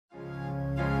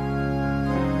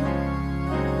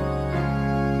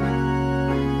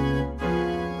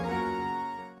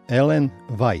Elen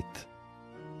Vajt.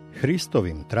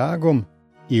 Hristovim tragom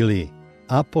ili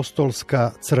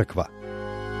apostolska crkva.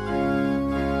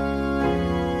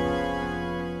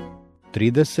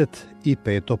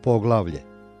 35. poglavlje.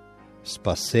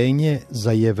 Spasenje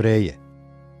za Jevreje.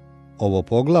 Ovo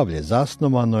poglavlje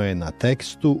zasnovano je na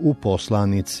tekstu u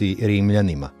poslanici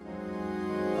Rimljanima.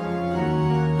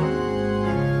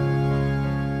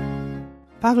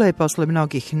 Pavle je posle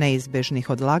mnogih neizbežnih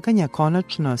odlaganja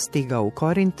konačno stigao u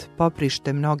Korint,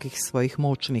 poprište mnogih svojih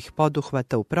mučnih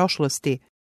poduhvata u prošlosti,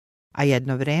 a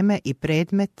jedno vreme i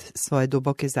predmet svoje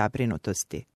duboke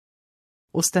zabrinutosti.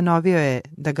 Ustanovio je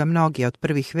da ga mnogi od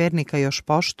prvih vernika još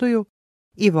poštuju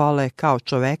i vole kao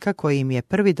čoveka koji im je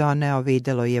prvi doneo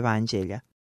videlo evanđelja.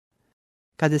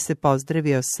 Kada se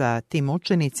pozdravio sa tim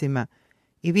učenicima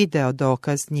i video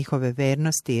dokaz njihove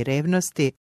vernosti i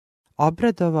revnosti,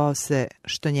 obradovao se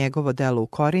što njegovo delo u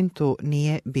Korintu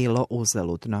nije bilo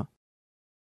uzaludno.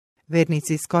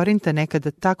 Vernici iz Korinta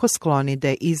nekada tako skloni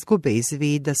da izgube iz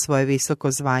vida svoje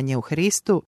visoko zvanje u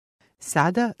Hristu,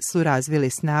 sada su razvili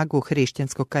snagu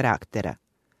hrišćanskog karaktera.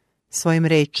 Svojim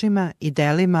rečima i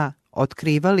delima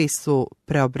otkrivali su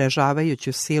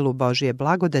preobražavajuću silu Božje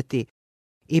blagodati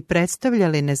i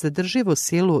predstavljali nezadrživu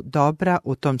silu dobra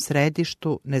u tom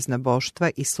središtu neznaboštva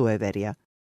i sueverja.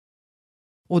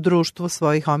 U društvu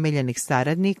svojih omiljenih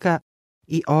saradnika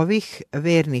i ovih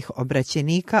vernih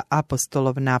obraćenika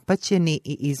apostolov napaćeni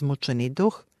i izmučeni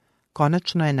duh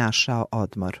konačno je našao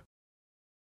odmor.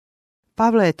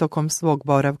 Pavle je tokom svog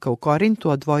boravka u Korintu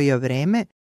odvojio vreme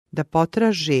da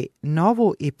potraži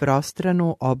novu i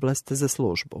prostranu oblast za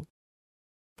službu.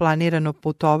 Planirano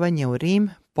putovanje u Rim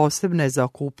posebno je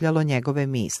zaokupljalo njegove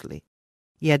misli.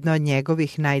 Jedna od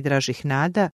njegovih najdražih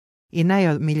nada i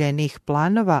najomiljenijih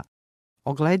planova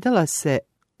ogledala se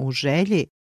u želji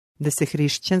da se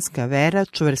hrišćanska vera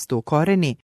čvrsto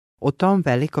ukoreni u tom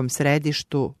velikom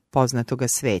središtu poznatoga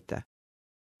sveta.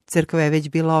 Crkva je već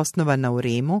bila osnovana u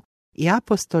Rimu i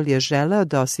apostol je želeo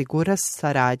da osigura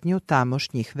saradnju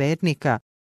tamošnjih vernika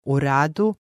u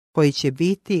radu koji će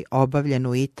biti obavljen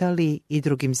u Italiji i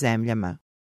drugim zemljama.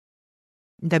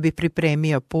 Da bi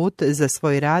pripremio put za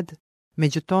svoj rad,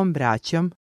 među tom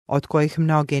braćom, od kojih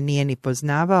mnoge nije ni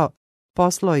poznavao,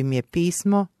 poslao im je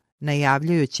pismo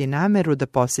najavljujući nameru da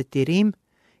poseti Rim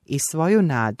i svoju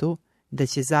nadu da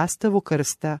će zastavu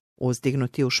krsta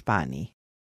uzdignuti u Španiji.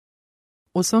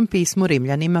 U svom pismu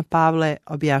Rimljanima Pavle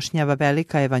objašnjava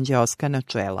velika evanđeoska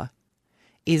načela.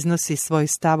 Iznosi svoj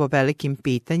stav o velikim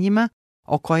pitanjima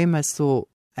o kojima su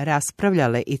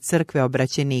raspravljale i crkve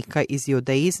obraćenika iz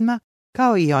judaizma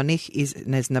kao i onih iz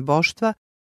neznaboštva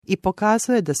i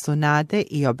pokazuje da su nade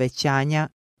i obećanja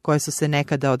koje su se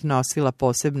nekada odnosila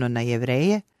posebno na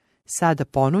Jevreje, sada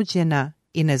ponuđena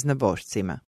i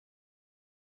neznabošcima.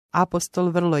 Apostol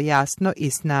vrlo jasno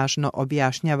i snažno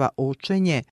objašnjava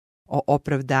učenje o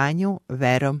opravdanju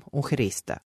verom u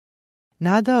Hrista.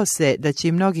 Nadao se da će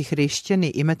i mnogi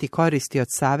hrišćani imati koristi od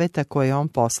saveta koje je on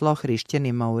poslao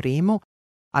hrišćanima u Rimu,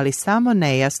 ali samo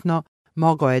nejasno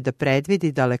mogao je da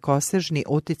predvidi dalekosežni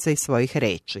uticaj svojih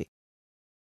reči.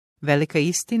 Velika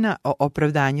istina o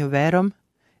opravdanju verom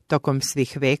tokom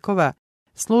svih vekova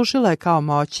služila je kao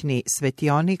moćni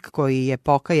svetionik koji je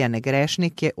pokajane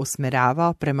grešnike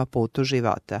usmeravao prema putu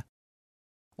života.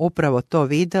 Upravo to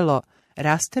videlo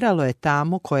rasteralo je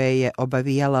tamu koja je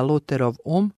obavijala Luterov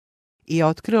i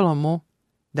otkrilo mu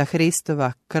da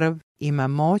Hristova krv ima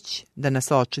moć da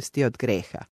nas očisti od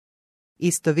greha.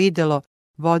 Isto videlo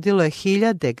vodilo je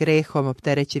hiljade grehom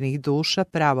opterećenih duša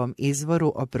pravom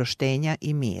izvoru oproštenja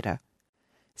i mira.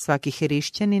 Svaki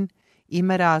hrišćanin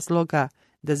ima razloga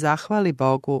da zahvali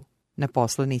Bogu na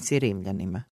poslanici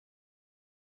Rimljanima.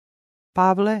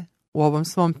 Pavle u ovom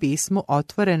svom pismu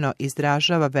otvoreno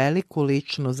izražava veliku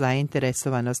ličnu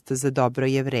zainteresovanost za dobro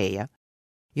Jevreja.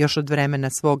 Još od vremena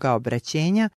svoga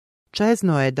obraćenja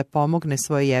čeznuo je da pomogne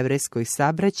svojoj jevrejskoj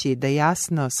sabraći da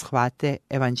jasno shvate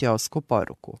evanđeosku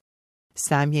poruku.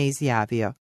 Sam je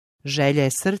izjavio: želja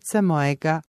je srca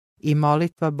mojega i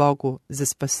molitva Bogu za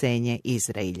spasenje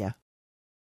Izraelja.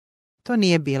 To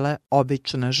nije bila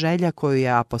obična želja koju je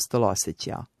apostol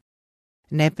osjećao.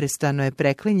 Neprestano je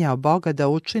preklinjao Boga da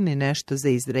učini nešto za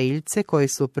Izraeljce koji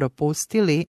su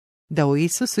propustili da u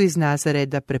Isusu iz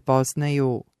Nazareta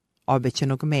prepoznaju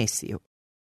obećanog Mesiju.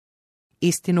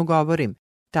 Istinu govorim,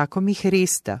 tako mi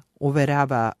Hrista,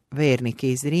 uverava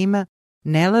vernike iz Rima,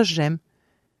 ne lažem,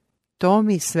 to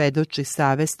mi svedoči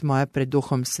savest moja pred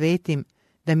Duhom Svetim,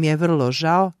 da mi je vrlo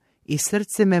žao i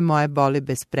srce me moje boli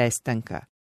bez prestanka,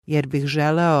 jer bih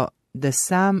želeo da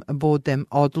sam budem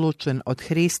odlučen od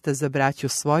Hrista za braću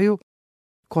svoju,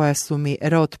 koja su mi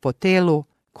rod po telu,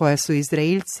 koja su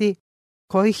Izraeljci,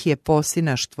 kojih je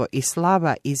posinaštvo i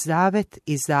slava i zavet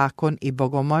i zakon i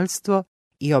bogomoljstvo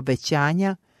i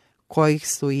obećanja, kojih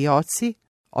su i oci,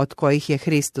 od kojih je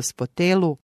Hristos po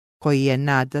telu, koji je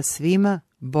nada svima,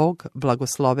 Bog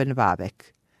blagosloven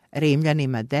vavek.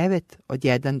 Rimljanima 9, od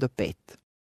 1 do 5.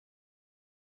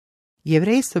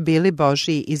 Jevreji su bili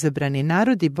Božji izabrani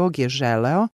narod i Bog je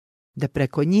želeo da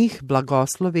preko njih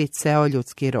blagoslovi ceo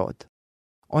ljudski rod.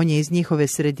 On je iz njihove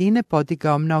sredine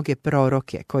podigao mnoge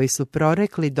proroke koji su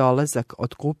prorekli dolazak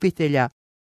otkupitelja,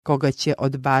 koga će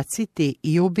odbaciti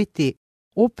i ubiti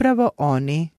upravo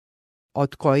oni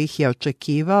od kojih je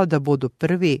očekivao da budu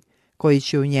prvi koji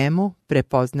će u njemu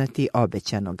prepoznati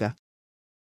obećanoga.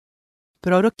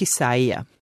 Prorok Isaija,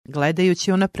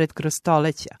 gledajući unapred kroz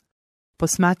stoleća,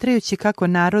 posmatrajući kako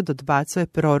narod odbacuje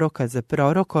proroka za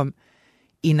prorokom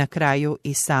i na kraju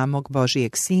i samog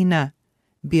Božijeg sina,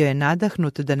 bio je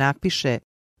nadahnut da napiše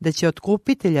da će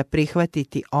otkupitelja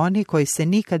prihvatiti oni koji se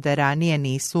nikada ranije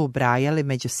nisu ubrajali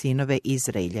među sinove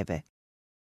Izraeljeve.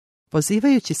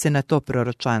 Pozivajući se na to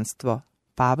proročanstvo,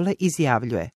 Pavle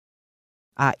izjavljuje: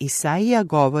 a Isaija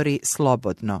govori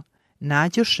slobodno,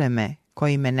 nađoše me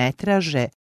koji me ne traže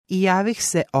i javih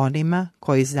se onima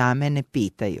koji za mene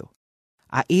pitaju.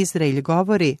 A Izrael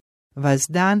govori, vas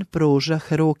dan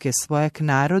pružah ruke svojeg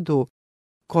narodu,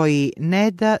 koji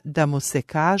ne da mu se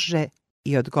kaže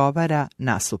i odgovara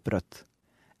nasuprot.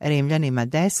 Rimljanima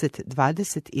 10,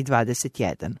 20 i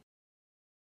 21.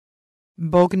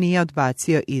 Bog nije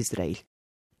odbacio Izrael,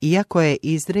 iako je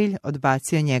Izrael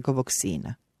odbacio njegovog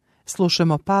sina.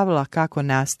 Slušamo Pavla kako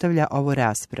nastavlja ovu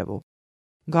raspravu.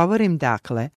 Govorim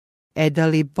dakle, da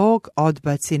li Bog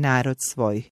odbaci narod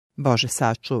svoj, Bože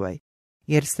sačuvaj,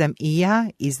 jer sam i ja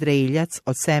Izraeljac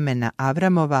od semena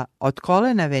Avramova, od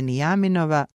kolena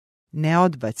Venijaminova, ne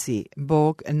odbaci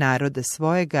Bog naroda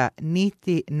svojega,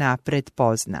 niti napred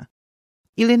pozna.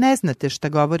 Ili ne znate šta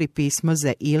govori pismo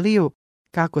za Iliju,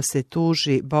 kako se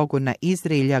tuži Bogu na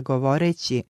Izraelja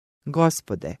govoreći: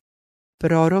 Gospode,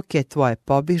 proroke tvoje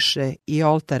pobiše i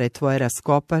oltare tvoje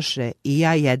raskopaše i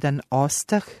ja jedan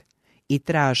ostah i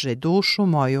traže dušu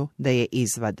moju da je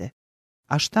izvade.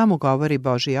 A šta mu govori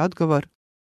Božji odgovor?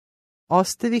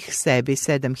 Ostavih sebi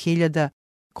 7.000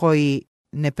 koji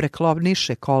ne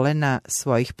preklovniše kolena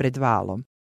svojih pred valom.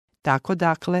 Tako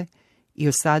dakle i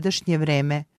u sadašnje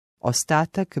vreme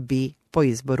ostatak bi po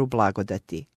izboru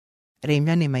blagodati.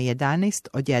 Rimljanima 11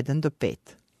 od 1 do 5.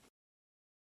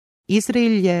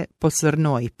 Izrael je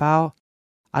posvrnuo i pao,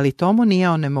 ali to mu nije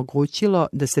onemogućilo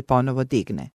da se ponovo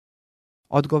digne.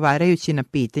 Odgovarajući na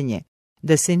pitanje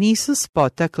da se nisu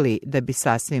spotakli da bi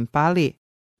sasvim pali,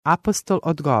 apostol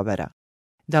odgovara: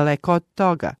 daleko od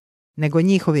toga, nego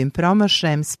njihovim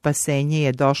promašajem spasenje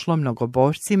je došlo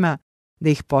mnogobožcima da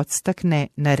ih podstakne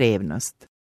na revnost.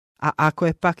 A ako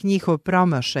je pak njihov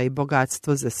promašaj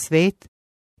bogatstvo za svet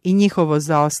i njihovo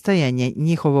zaostajanje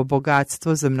njihovo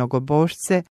bogatstvo za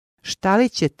mnogobožce, šta li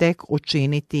će tek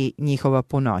učiniti njihova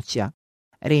punoća?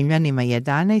 Rimljanima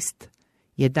 11,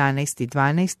 11 i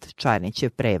 12, Čarnićev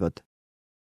prevod.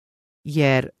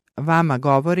 Jer vama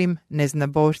govorim,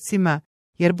 neznabožcima,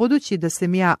 jer budući da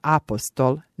sam ja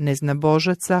apostol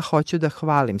neznabožaca, hoću da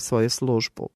hvalim svoju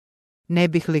službu. Ne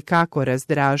bih li kako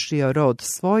razdražio rod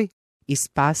svoj i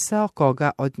spasao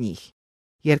koga od njih?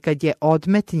 Jer kad je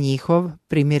odmet njihov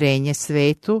primirenje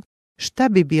svetu, šta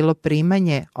bi bilo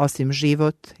primanje osim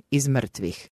život iz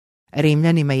mrtvih?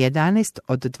 Rimljanima 11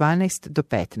 od 12 do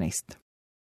 15.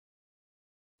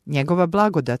 Njegova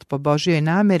blagodat po Božjoj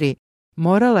nameri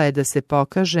morala je da se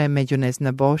pokaže među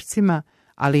neznabožcima,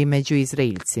 ali i među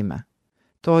Izraeljcima.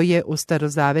 To je u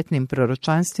starozavetnim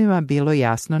proročanstvima bilo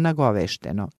jasno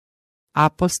nagovešteno.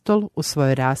 Apostol u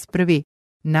svojoj raspravi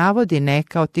navodi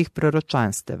neka od tih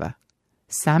proročanstava.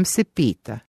 Sam se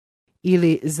pita: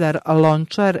 ili zar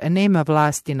lončar nema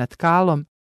vlasti nad kalom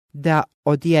da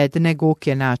od jedne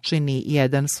guke načini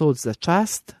jedan sud za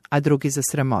čast, a drugi za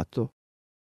sramotu?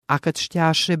 A kad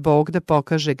štjaše Bog da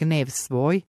pokaže gnev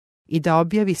svoj i da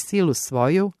objavi silu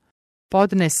svoju,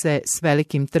 podnese s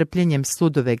velikim trpljenjem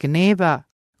sudove gneva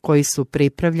koji su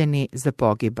pripravljeni za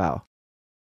pogibao.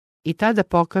 I tada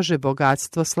pokaže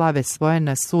bogatstvo slave svoje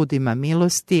na sudima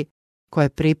milosti koje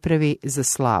pripravi za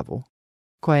slavu,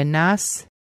 koje nas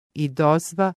i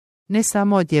dozva ne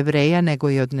samo od Jevreja nego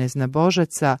i od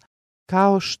neznabožaca,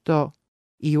 kao što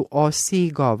i u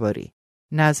Osiji govori: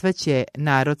 nazvaće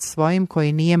narod svojim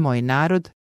koji nije moj narod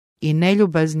i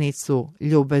neljubaznicu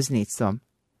ljubaznicom.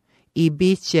 I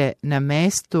bit će na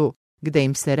mestu gde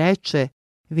im se reče: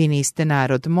 vi niste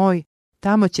narod moj,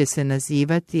 tamo će se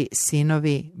nazivati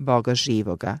sinovi Boga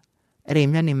živoga.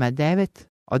 Rimljanima 9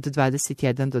 od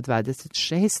 21 do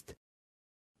 26.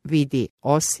 Vidi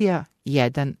Osija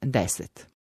 1:10.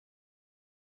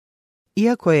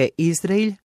 Iako je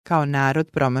Izrael kao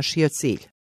narod promašio cilj,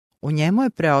 u njemu je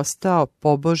preostao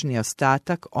pobožni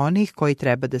ostatak onih koji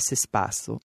treba da se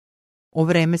spasu. U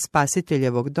vreme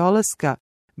Spasiteljevog dolaska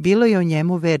bilo je u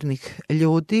njemu vernih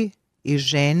ljudi i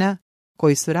žena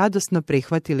koji su radosno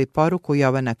prihvatili poruku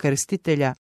Jovana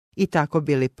Krstitelja i tako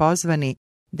bili pozvani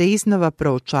da iznova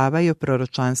proučavaju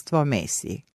proročanstvo o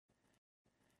Mesiji.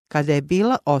 Kada je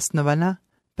bila osnovana,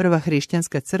 prva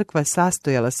hrišćanska crkva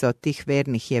sastojala se od tih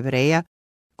vernih Jevreja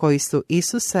koji su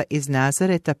Isusa iz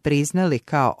Nazareta priznali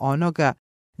kao onoga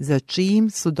za čijim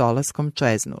su dolaskom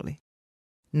čeznuli.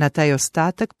 Na taj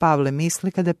ostatak Pavle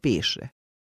misli kada piše: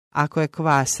 ako je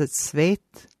kvasac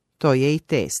svet, to je i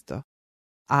testo,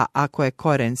 a ako je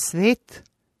koren svet,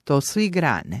 to su i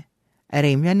grane.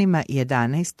 Rimljanima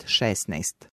 11:16.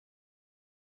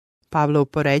 Pavle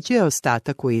upoređuje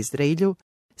ostatak u Izraelju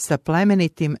sa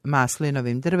plemenitim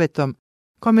maslinovim drvetom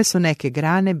kome su neke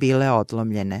grane bile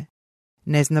odlomljene.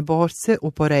 Neznabošce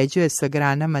upoređuje sa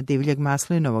granama divljeg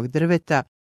maslinovog drveta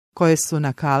koje su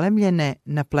nakalemljene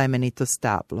na plemenito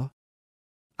stablo.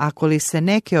 Ako li se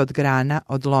neke od grana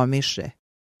odlomiše,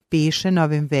 piše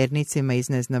novim vernicima iz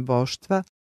neznaboštva,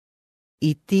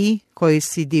 i ti koji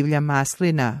si divlja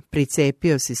maslina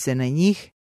pricepio si se na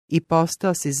njih i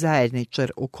postao si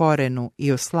zajedničar u korenu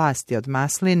i u slasti od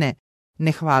masline,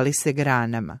 ne hvali se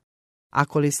granama.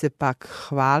 Ako li se pak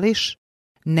hvališ,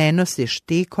 ne nosiš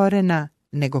ti korena,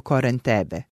 nego koren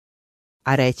tebe.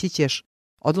 A reći ćeš: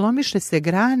 odlomiše se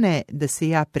grane da se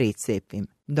ja pricepim.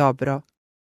 Dobro,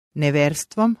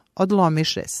 neverstvom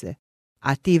odlomiše se,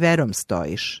 a ti verom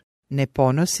stojiš. Ne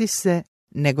ponosi se,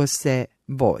 nego se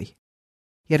boj.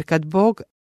 Jer kad Bog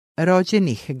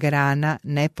rođenih grana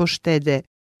ne poštede,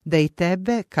 da i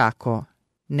tebe kako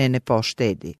ne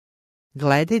poštedi.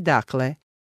 Gledaj dakle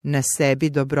na sebi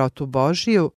dobrotu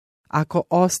Božiju, ako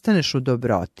ostaneš u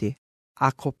dobroti,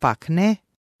 ako pak ne,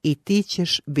 i ti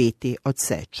ćeš biti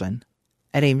odsečen.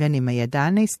 Rimljanima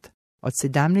 11, od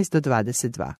 17 do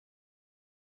 22.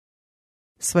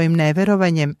 Svojim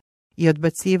neverovanjem i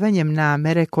odbacivanjem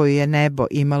namere koju je nebo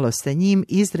imalo sa njim,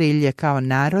 Izrael je kao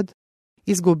narod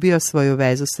izgubio svoju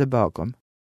vezu sa Bogom.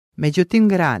 Međutim,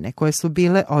 grane koje su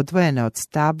bile odvojene od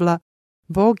stabla,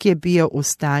 Bog je bio u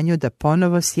stanju da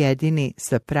ponovo sjedini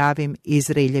sa pravim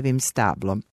Izraeljevim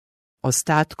stablom,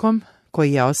 ostatkom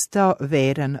koji je ostao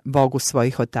veran Bogu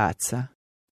svojih otaca.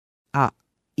 A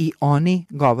i oni,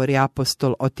 govori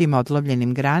apostol o tim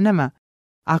odlovljenim granama,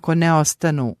 ako ne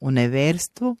ostanu u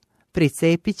neverstvu,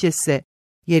 pricepit će se,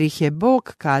 jer ih je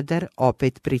Bog kadar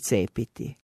opet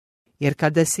pricepiti. Jer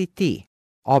kada si ti,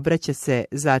 obraća se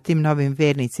zatim novim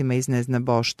vernicima iz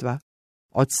neznaboštva,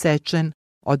 odsečen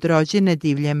od rođene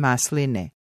divlje masline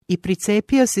i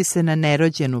pricepio si se na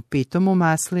nerođenu pitomu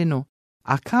maslinu,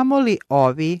 a kamoli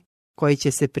ovi koji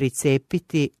će se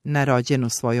pricepiti na rođenu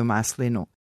svoju maslinu.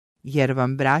 Jer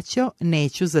vam, braćo,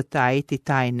 neću zatajiti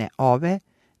tajne ove,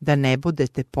 da ne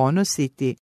budete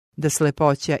ponositi, da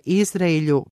slepoća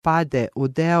Izraelju pade u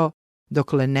deo,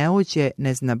 dokle ne uđe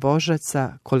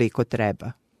neznabožaca koliko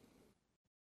treba.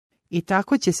 I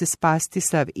tako će se spasti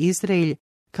sav Izrael,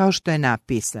 kao što je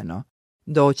napisano: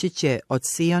 doći će od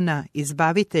Siona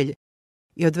izbavitelj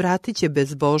i odvratit će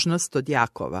bezbožnost od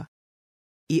Jakova.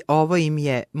 I ovo im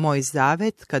je moj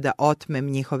zavet kada otmem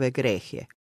njihove grehe.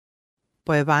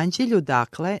 Po evanđelju,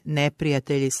 dakle,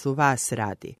 neprijatelji su vas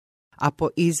radi, a po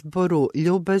izboru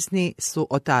ljubazni su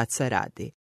otaca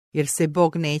radi, jer se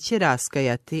Bog neće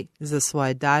raskajati za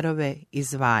svoje darove i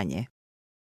zvanje.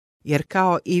 Jer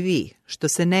kao i vi, što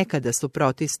se nekada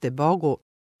suprotiste Bogu,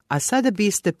 a sada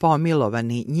biste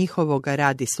pomilovani njihovoga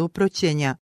radi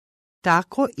suproćenja,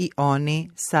 tako i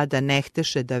oni sada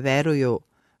nehteše da veruju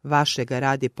vašega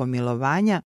radi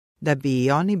pomilovanja, da bi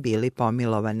i oni bili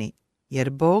pomilovani, jer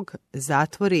Bog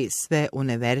zatvori sve u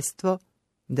neverstvo,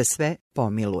 da sve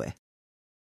pomiluje.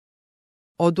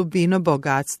 O dubino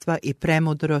bogatstva i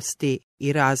premudrosti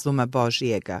i razuma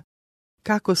Božijega,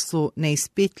 kako su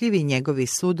neispitljivi njegovi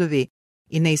sudovi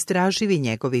i neistraživi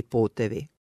njegovi putevi.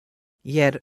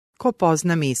 Jer ko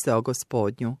pozna misao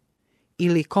Gospodnju,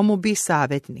 ili komu bi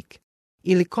savjetnik,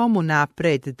 ili komu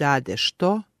napred dade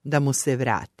što da mu se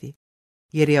vrati,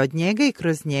 jer je od njega i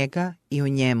kroz njega i u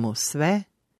njemu sve,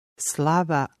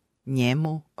 slava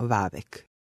njemu vavek.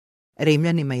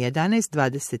 Rimljanima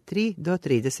 11:23 do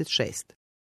 36.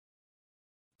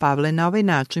 Pavle na ovaj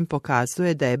način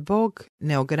pokazuje da je Bog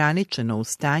neograničeno u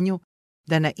stanju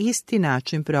da na isti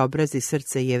način preobrazi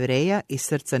srce Jevreja i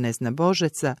srca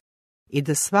neznabožaca i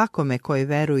da svakome koji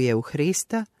veruje u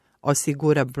Hrista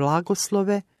osigura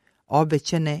blagoslove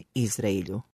obećane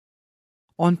Izraelju.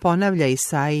 On ponavlja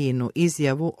Isaijinu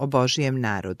izjavu o Božijem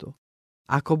narodu.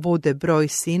 Ako bude broj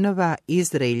sinova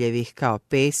Izraeljevih kao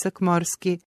pesak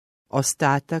morski,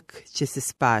 ostatak će se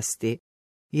spasti,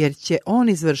 jer će on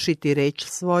izvršiti reč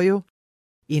svoju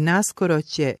i naskoro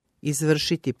će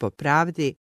izvršiti po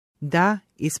pravdi, da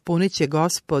ispunit će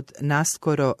Gospod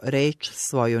naskoro reč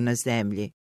svoju na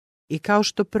zemlji. I kao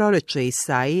što proreče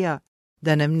Isaija,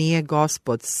 da nam nije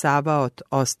Gospod Savaot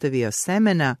ostavio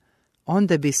semena,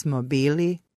 onda bismo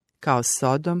bili kao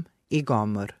Sodom i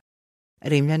Gomor.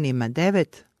 Rimljanima 9,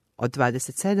 od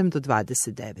 27 do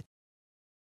 29.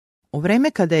 U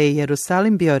vreme kada je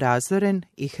Jerusalim bio razoren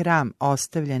i hram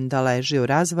ostavljen da leži u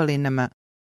razvalinama,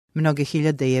 mnoge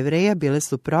hiljade Jevreja bile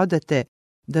su prodate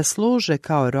da služe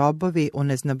kao robovi u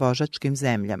neznabožačkim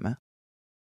zemljama.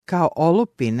 Kao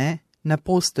olupine na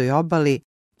pustoj obali,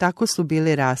 tako su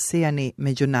bili rasijani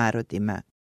među narodima.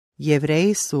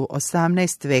 Jevreji su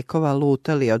 18 vekova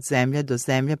lutali od zemlje do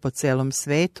zemlje po celom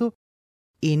svetu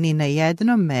i ni na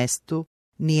jednom mestu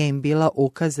nije im bila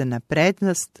ukazana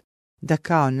prednost da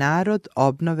kao narod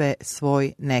obnove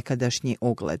svoj nekadašnji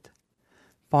ugled.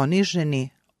 Poniženi,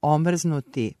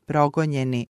 omrznuti,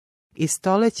 progonjeni, iz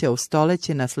stoljeća u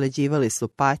stoljeće nasleđivali su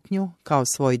patnju kao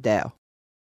svoj deo.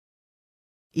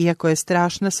 Iako je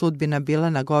strašna sudbina bila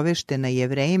nagoveštena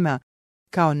Jevrejima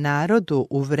kao narodu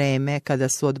u vreme kada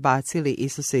su odbacili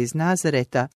Isusa iz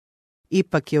Nazareta,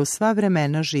 ipak je u sva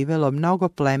vremena živelo mnogo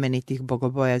plemenitih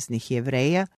bogobojaznih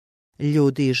Jevreja,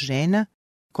 ljudi i žena,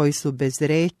 koji su bez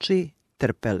reči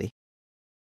trpeli.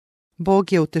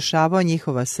 Bog je utešavao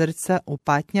njihova srca u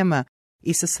patnjama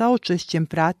i sa saučešćem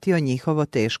pratio njihovo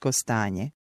teško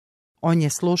stanje. On je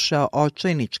slušao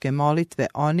očajničke molitve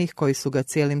onih koji su ga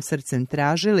cijelim srcem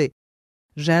tražili,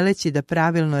 želeći da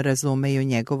pravilno razumeju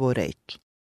njegovu reč.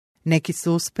 Neki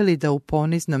su uspeli da u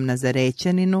poniznom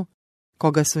Nazarećaninu,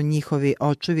 koga su njihovi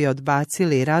očevi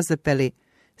odbacili i razapeli,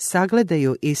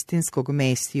 sagledaju istinskog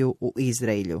Mesiju u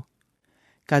Izraelju.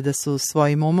 Kada su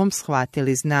svojim umom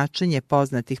shvatili značenje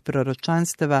poznatih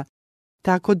proročanstava,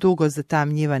 tako dugo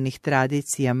zatamnjivanih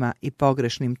tradicijama i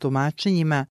pogrešnim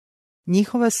tumačenjima,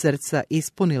 njihova srca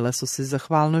ispunila su se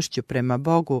zahvalnošću prema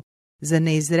Bogu za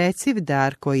neizreciv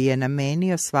dar koji je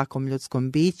namenio svakom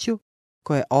ljudskom biću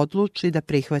koje odluči da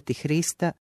prihvati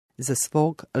Hrista za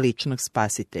svog ličnog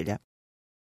spasitelja.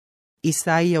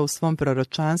 Isaija u svom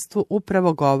proročanstvu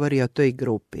upravo govori o toj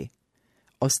grupi.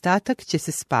 Ostatak će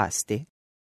se spasti.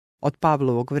 Od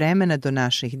Pavlovog vremena do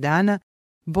naših dana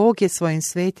Bog je svojim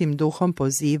svetim duhom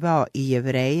pozivao i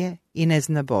Jevreje i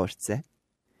neznabošce.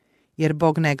 Jer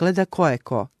Bog ne gleda ko je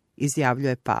ko,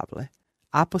 izjavljuje Pavle.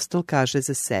 Apostol kaže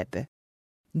za sebe: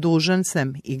 dužan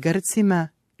sam i Grcima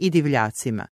i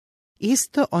divljacima,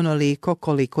 isto onoliko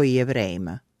koliko i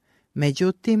Jevrejima.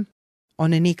 Međutim,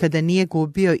 on nikada nije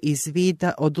gubio iz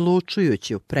vida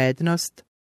odlučujuću prednost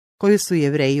koju su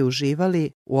Jevreji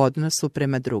uživali u odnosu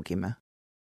prema drugima.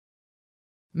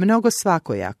 Mnogo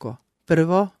svakojako,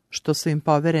 prvo što su im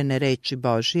poverene reči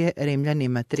Božije,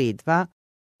 Rimljanima 3:2,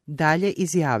 dalje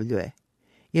izjavljuje: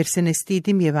 jer se ne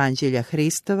stidim evanđelja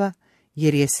Hristova,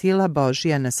 jer je sila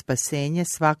Božja na spasenje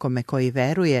svakome koji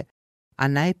veruje, a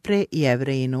najpre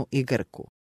Jevrejinu i Grku.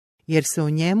 Jer se u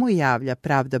njemu javlja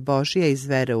pravda Božja iz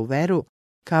vere u veru,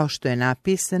 kao što je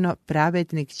napisano,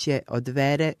 pravednik će od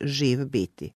vere živ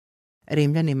biti.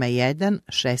 Rimljanima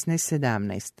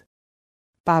 1:16-17.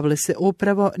 Pavle se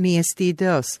upravo nije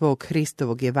stideo svog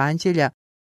Hristovog evanđelja,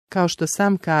 kao što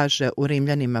sam kaže u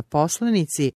Rimljanima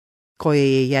poslanici,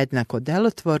 koje je jednako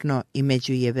delotvorno i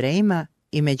među Jevrejima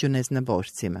i među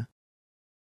neznabošcima.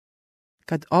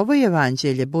 Kad ovo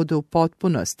evanđelje bude u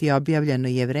potpunosti objavljeno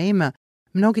Jevrejima,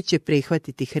 mnogi će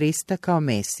prihvatiti Hrista kao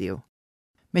Mesiju.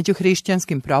 Među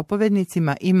hrišćanskim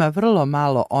propovednicima ima vrlo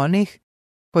malo onih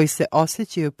koji se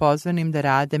osjećaju pozvanim da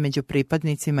rade među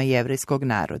pripadnicima jevrejskog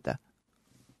naroda.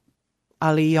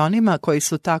 Ali i onima koji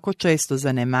su tako često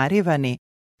zanemarivani,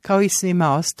 kao i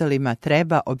svima ostalima,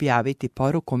 treba objaviti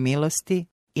poruku milosti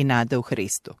i nade u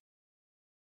Hristu.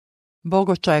 Bog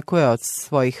očekuje od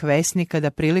svojih vesnika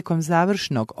da prilikom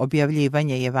završnog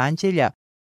objavljivanja evanđelja,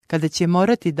 kada će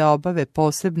morati da obave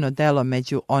posebno delo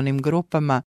među onim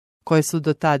grupama koje su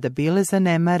do tada bile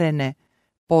zanemarene,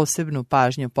 posebnu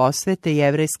pažnju posvete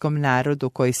jevrejskom narodu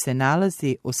koji se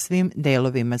nalazi u svim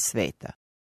delovima sveta.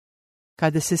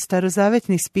 Kada se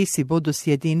starozavetni spisi budu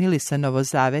sjedinili sa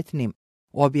novozavetnim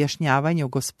u objašnjavanju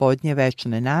Gospodnje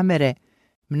večne namere,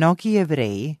 mnogi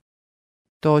Jevreji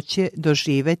to će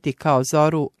doživeti kao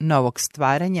zoru novog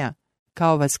stvaranja,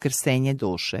 kao vaskrsenje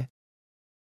duše.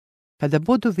 Kada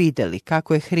budu vidjeli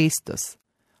kako je Hristos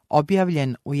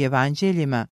objavljen u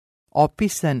evanđeljima,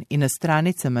 opisan i na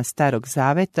stranicama Starog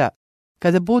Zaveta,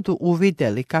 Kada budu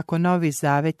uvidjeli kako Novi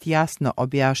Zavet jasno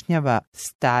objašnjava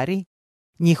stari,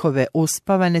 njihove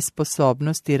uspavane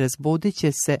sposobnosti razbudit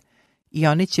će se i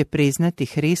oni će priznati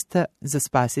Hrista za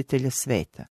spasitelja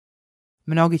sveta.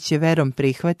 Mnogi će verom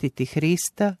prihvatiti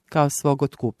Hrista kao svog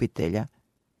otkupitelja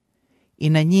i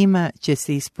na njima će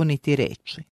se ispuniti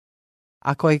reči.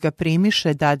 A koji ga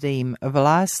primiše dade im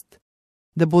vlast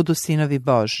da budu sinovi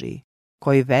Božiji,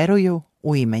 koji veruju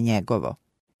u ime njegovo.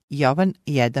 Jovan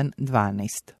 1.12.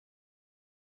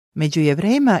 Među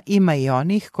Jevrejima ima i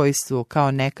onih koji su,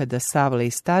 kao nekada Savle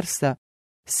i Starsa,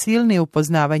 silni u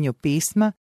poznavanju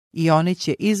pisma i oni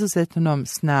će izuzetnom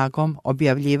snagom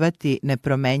objavljivati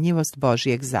nepromenjivost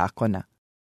Božijeg zakona.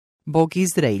 Bog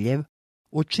Izraeljev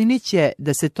učinit će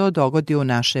da se to dogodi u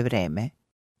naše vreme.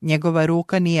 Njegova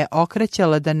ruka nije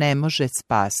okraćala da ne može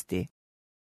spasti.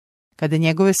 Kada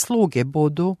njegove sluge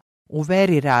budu u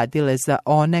veri radile za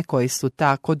one koji su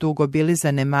tako dugo bili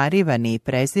zanemarivani i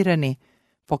prezirani,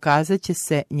 pokazat će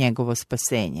se njegovo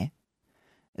spasenje.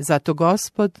 Zato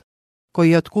Gospod,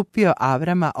 koji je otkupio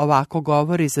Avrama, ovako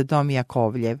govori za dom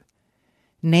Jakovljev: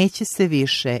 neće se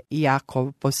više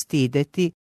Jakov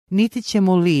postideti, niti će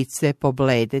mu lice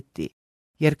pobledeti,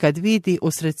 jer kad vidi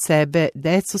usred sebe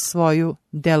decu svoju,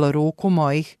 delo ruku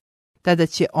mojih, tada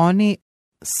će oni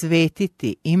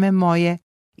svetiti ime moje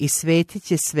i svetit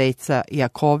će sveca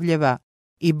Jakovljeva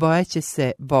i bojaće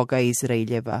se Boga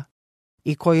Izraeljeva.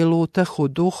 I koji lutahu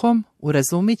duhom,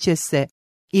 urazumit će se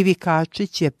i vikači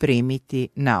će primiti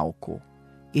nauku.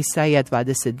 Isaija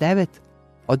 29,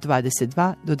 od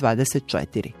 22 do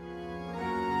 24.